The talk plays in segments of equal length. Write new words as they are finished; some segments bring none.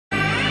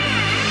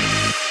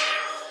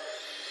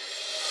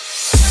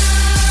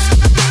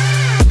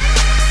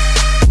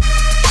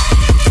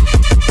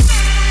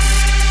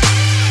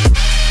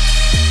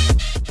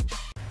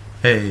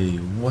Hey,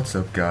 what's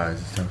up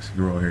guys? It's Toxic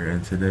Girl here,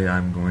 and today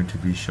I'm going to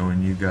be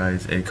showing you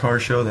guys a car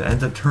show that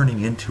ends up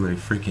turning into a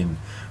freaking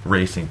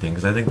racing thing,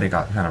 because I think they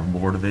got kind of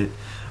bored of it.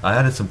 I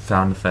added some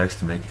sound effects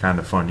to make it kind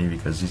of funny,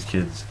 because these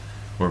kids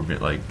were a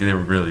bit, like, they were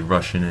really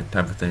rushing it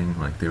type of thing,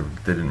 like they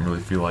didn't really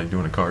feel like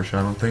doing a car show,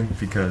 I don't think,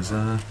 because,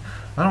 I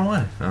don't know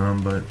why,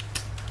 but,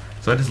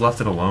 so I just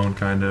left it alone,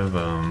 kind of,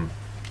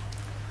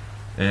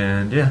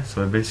 and yeah,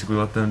 so I basically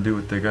let them do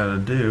what they gotta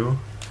do.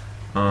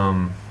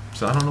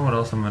 So I don't know what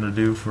else I'm gonna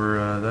do for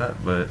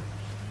that, but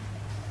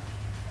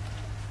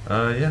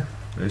yeah,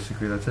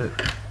 basically that's it.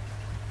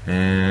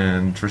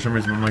 And for some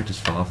reason my mic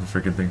just fell off the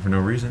freaking thing for no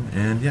reason.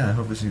 And yeah, I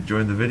hope you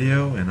enjoyed the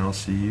video, and I'll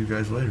see you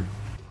guys later.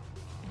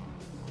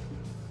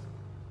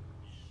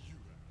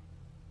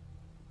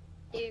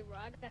 Yeah, bro,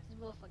 I got this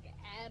motherfucking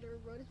adder,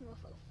 bro. This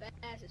motherfucker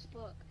fast as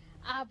fuck.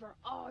 I burn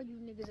all you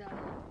niggas out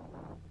here.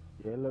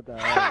 Yeah, look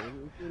alright.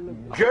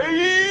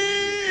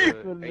 Gay!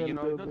 Hey, you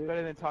know it's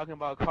better than talking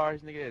about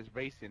cars, nigga. It's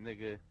racing,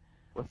 nigga.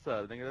 What's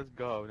up, nigga? Let's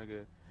go,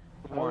 nigga.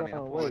 Come on,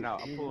 I'm pulling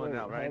out. I'm pulling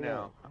out right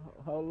now.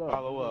 Hold up.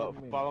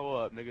 Follow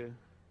up, nigga.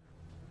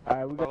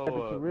 Alright, we got the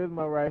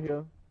Turismo right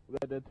here. We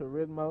got the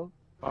Turismo.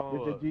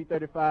 Follow It's the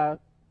G35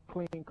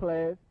 clean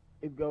class.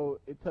 It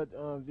touch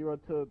 0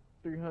 to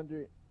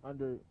 300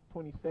 under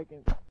 20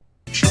 seconds.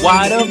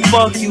 Why the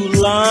fuck you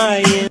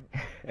lying?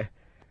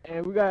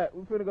 And we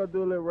finna go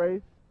do a little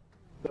race.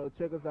 So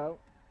check us out.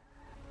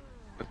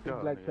 Let's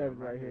go. Black Travis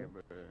right here.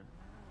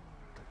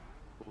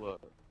 Pull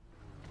up.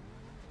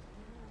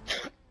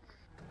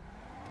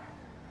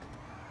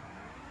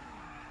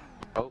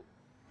 Oh,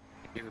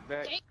 get it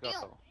back.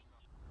 Go.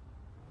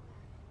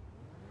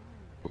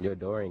 Your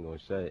door ain't gonna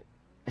shut.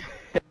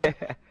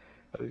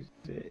 Oh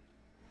shit.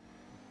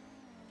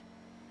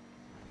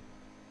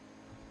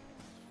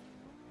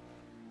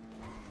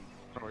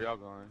 Where y'all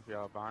going?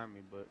 Y'all behind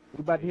me, but We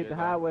about to hit the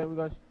highway. We're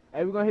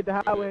gonna hit the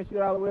highway and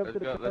shoot all the way up to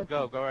the Let's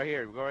go. Go right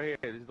here. Go right here.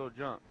 This little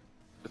jump.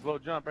 This little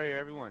jump right here,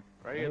 everyone.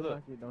 Right here,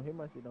 look. Don't hit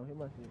my shit.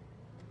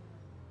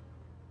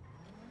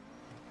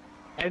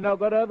 Hey, no,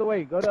 go the other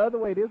way. Go the other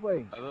way. This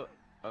way.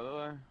 Other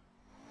way?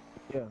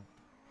 Yeah.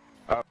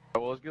 Alright,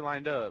 well, let's get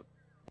lined up.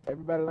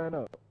 Everybody line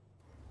up.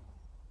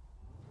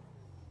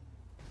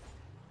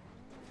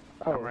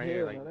 I'm right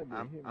here. Like,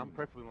 I'm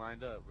perfectly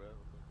lined up, bro.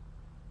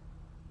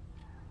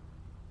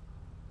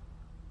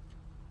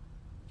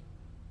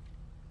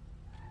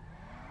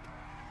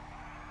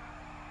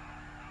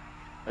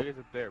 I guess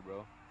it's there,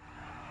 bro.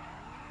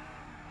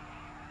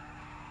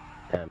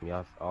 Damn,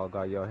 y'all all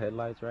got your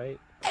headlights right?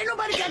 Ain't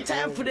nobody got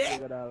time for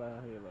that.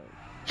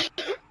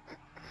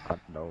 I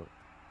don't.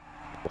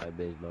 White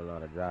bitch don't know how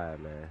to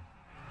drive, man.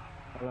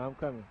 Hold on, I'm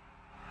coming.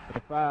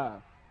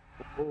 5,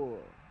 4.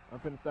 I'm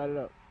finna start it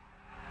up.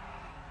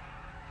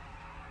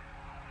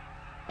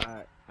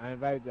 Alright, I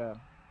invited y'all.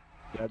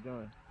 Y'all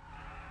join.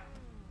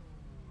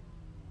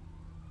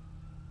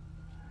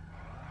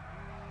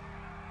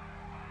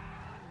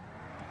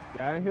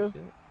 Y'all in here?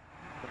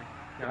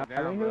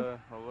 Y'all in here?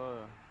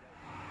 Hello.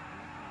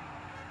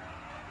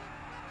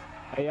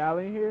 Hey, y'all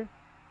in here?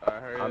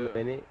 I'm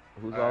in it.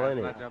 Who's all in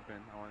it? Not jumping.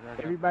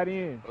 Everybody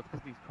in. It's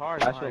because these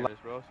cars behind us,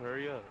 bro, so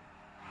hurry up.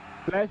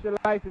 Flash your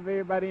lights if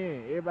everybody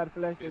in. Everybody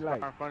flash your lights.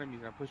 Car in front of me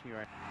is gonna push me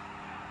right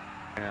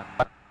now.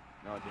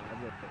 No, it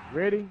didn't.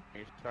 Ready?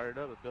 You start it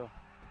up, let's go.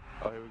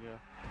 Oh, here we go.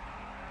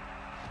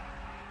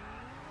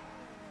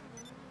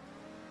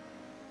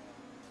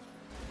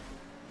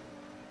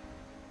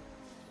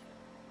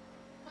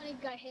 When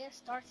got head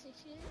starts and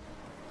shit.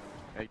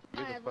 Hey,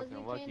 you're just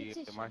fucking lucky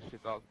that my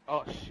shit's all.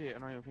 Oh shit,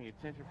 I'm not even paying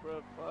attention,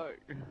 bro. Fuck.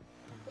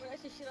 Bro,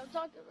 that's the shit I'm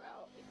talking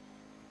about.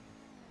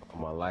 All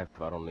my life,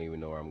 I don't even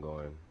know where I'm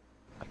going.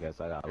 I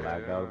guess I got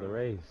lagged out of the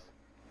race.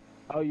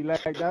 Oh, you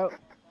lagged out?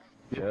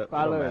 Yep, it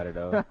don't matter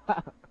though.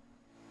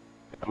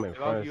 I'm in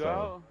front, you so.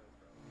 out?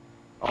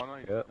 Oh no,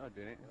 yep. No, I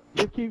didn't.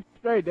 Just keep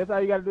straight. That's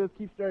all you gotta do is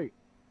keep straight.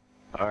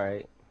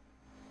 Alright.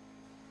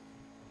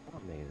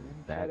 Niggas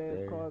is back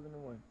there. Cars in the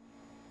way.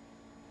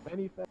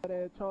 Many fat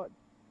ass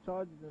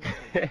charges in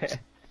the way.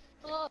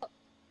 Oh.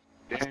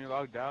 Damn, you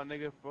logged out,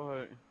 nigga.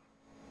 Fuck.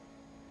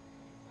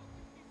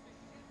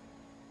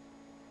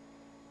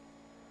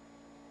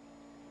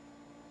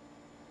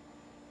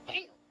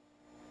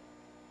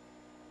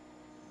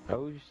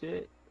 Oh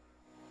shit.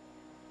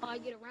 I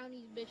get around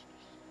these bitches.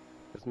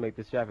 Let's make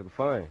this traffic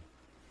fun.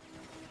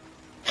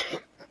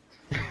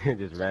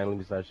 Just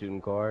randomly start shooting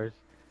cars.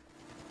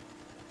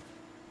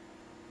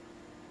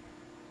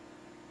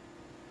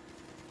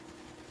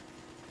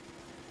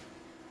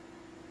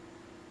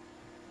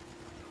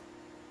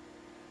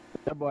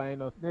 That boy ain't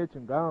no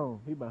snitching,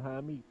 gone. He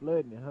behind me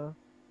flooding it, huh?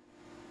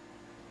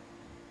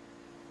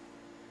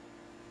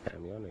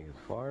 Damn, y'all niggas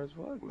far as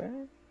fuck,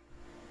 man.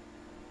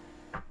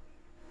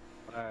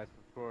 Alright,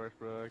 of course,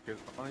 bro. Cause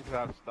only cause I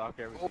have to stock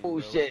everything. Oh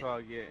bro. shit.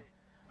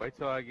 Wait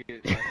till I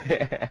get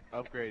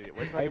upgraded.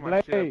 Wait till I get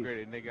my shit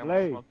upgraded, nigga. I'm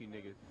a smoky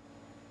nigga.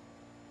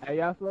 Hey,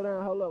 y'all slow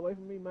down. Hold up. Wait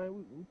for me, man.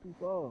 We too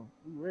far.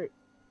 We wrecked.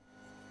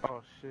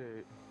 Oh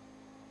shit.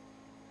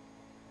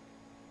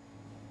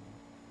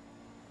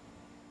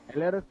 And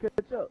let us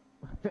catch up.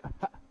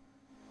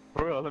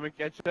 For real, let me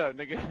catch up,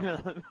 nigga.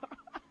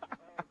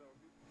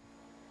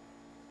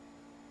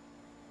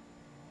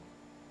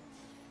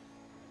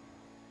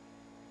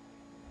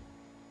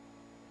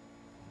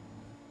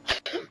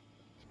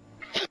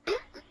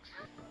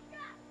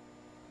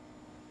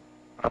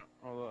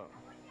 Hold up.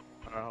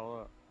 Alright, hold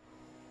up.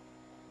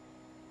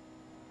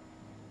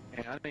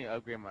 Hey, I need to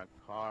upgrade my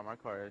car. My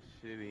car is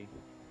shitty.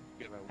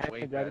 Get like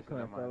way faster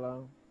than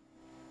mine.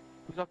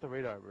 Who's off the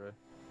radar, bro?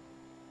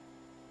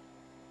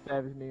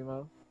 Savage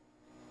Nemo.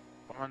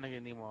 Why my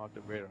nigga Nemo off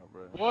the radar,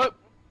 bro? What?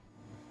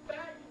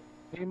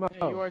 Nemo.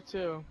 Yeah, you are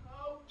too.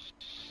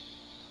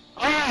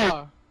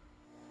 Ah!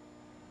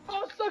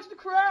 Oh, it sucks to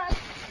crash!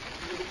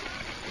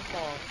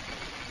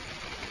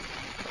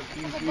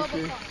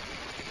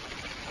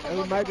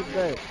 Hey, Michael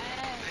Bay.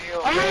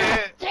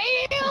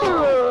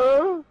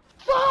 Damn!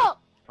 Fuck!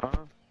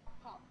 Huh?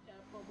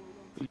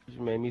 You just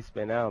made me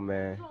spin out,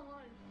 man.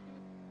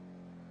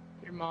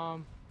 Your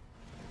mom.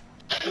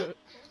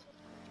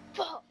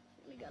 Fuck!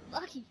 We got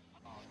lucky.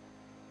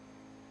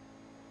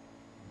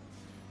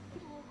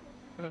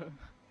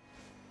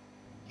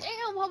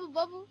 Damn, Hubba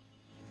Bubba.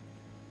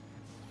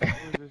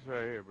 Who's this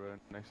right here, bro?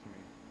 Next to me.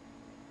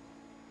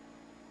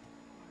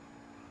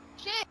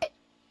 Shit!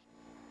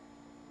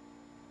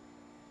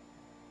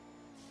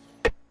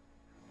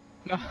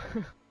 No.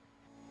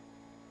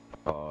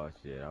 Oh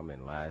shit, I'm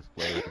in last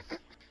place.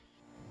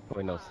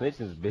 Wait, no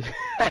snitching, bitch.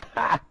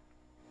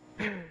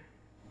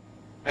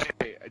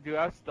 Hey, dude,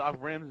 I stock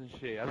rims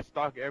and shit. I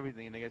stock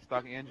everything. They get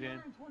stock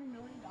engine.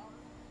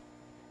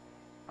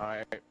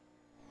 Alright.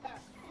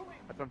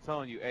 That's what I'm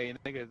telling you. Hey,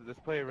 nigga, let's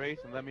play a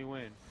race and let me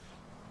win.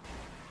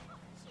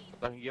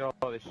 So I can get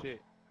all this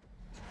shit.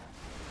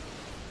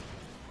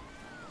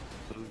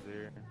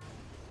 Loser.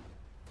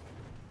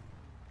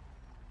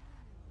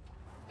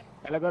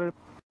 And I go to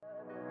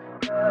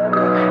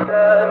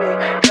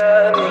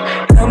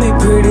Tell me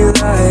pretty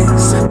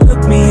lies,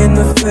 look me in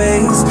the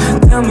face.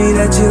 Tell me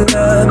that you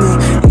love me,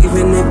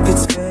 even if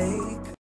it's